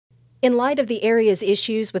In light of the area's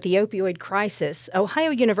issues with the opioid crisis, Ohio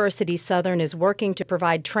University Southern is working to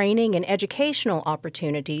provide training and educational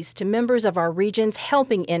opportunities to members of our region's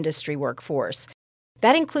helping industry workforce.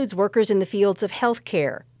 That includes workers in the fields of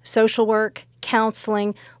healthcare, social work,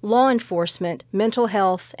 counseling, law enforcement, mental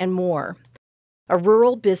health, and more. A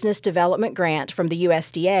rural business development grant from the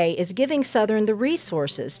USDA is giving Southern the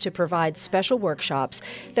resources to provide special workshops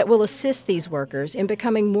that will assist these workers in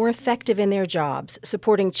becoming more effective in their jobs,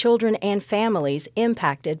 supporting children and families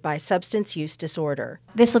impacted by substance use disorder.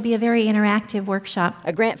 This will be a very interactive workshop.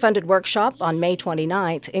 A grant-funded workshop on May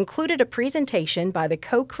 29th included a presentation by the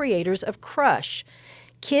co-creators of K.R.U.S.H,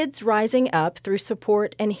 Kids Rising Up Through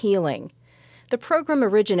Support and Healing. The program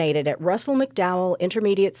originated at Russell McDowell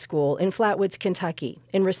Intermediate School in Flatwoods, Kentucky,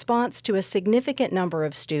 in response to a significant number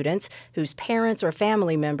of students whose parents or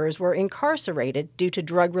family members were incarcerated due to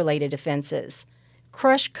drug-related offenses.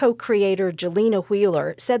 K.R.U.S.H co-creator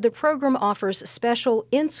Jalina said the program offers special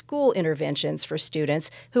in-school interventions for students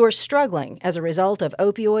who are struggling as a result of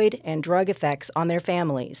opioid and drug effects on their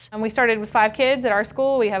families. We started with 5 kids at our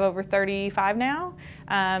school. We have over 35 now,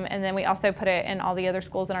 and then we also put it in all the other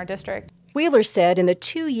schools in our district. Wheeler said in the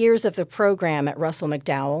 2 years of the program at Russell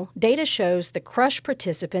McDowell, data shows the K.R.U.S.H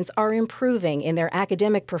participants are improving in their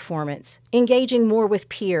academic performance, engaging more with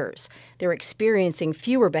peers. They're experiencing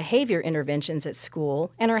fewer behavior interventions at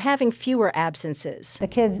school and are having fewer absences. The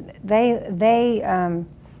kids, they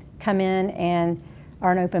come in and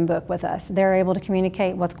are an open book with us. They're able to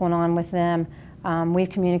communicate what's going on with them. We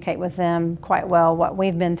communicate with them quite well what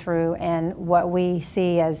we've been through and what we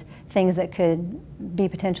see as things that could be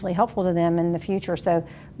potentially helpful to them in the future. So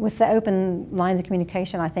with the open lines of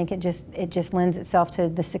communication, I think it just lends itself to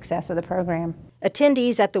the success of the program.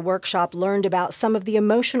 Attendees at the workshop learned about some of the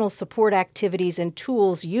emotional support activities and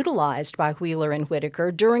tools utilized by Wheeler and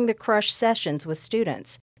Whittaker during the K.R.U.S.H sessions with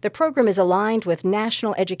students. The program is aligned with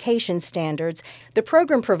national education standards. The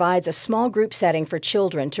program provides a small group setting for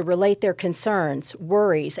children to relate their concerns,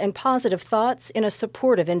 worries, and positive thoughts in a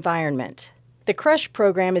supportive environment. The K.R.U.S.H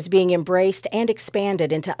program is being embraced and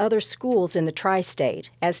expanded into other schools in the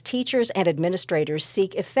tri-state as teachers and administrators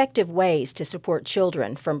seek effective ways to support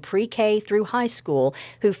children from pre-K through high school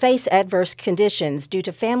who face adverse conditions due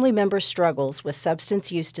to family member struggles with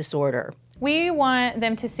substance use disorder. We want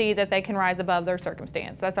them to see that they can rise above their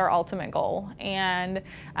circumstance. That's our ultimate goal. And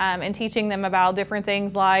teaching them about different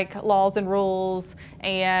things like laws and rules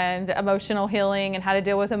and emotional healing and how to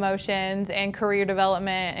deal with emotions and career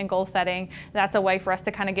development and goal setting, that's a way for us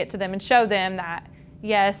to kind of get to them and show them that,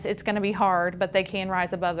 yes, it's going to be hard, but they can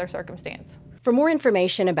rise above their circumstance. For more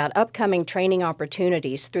information about upcoming training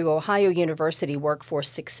opportunities through Ohio University Workforce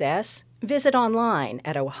Success, visit online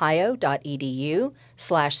at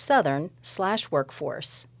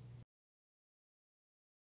ohio.edu/southern/workforce.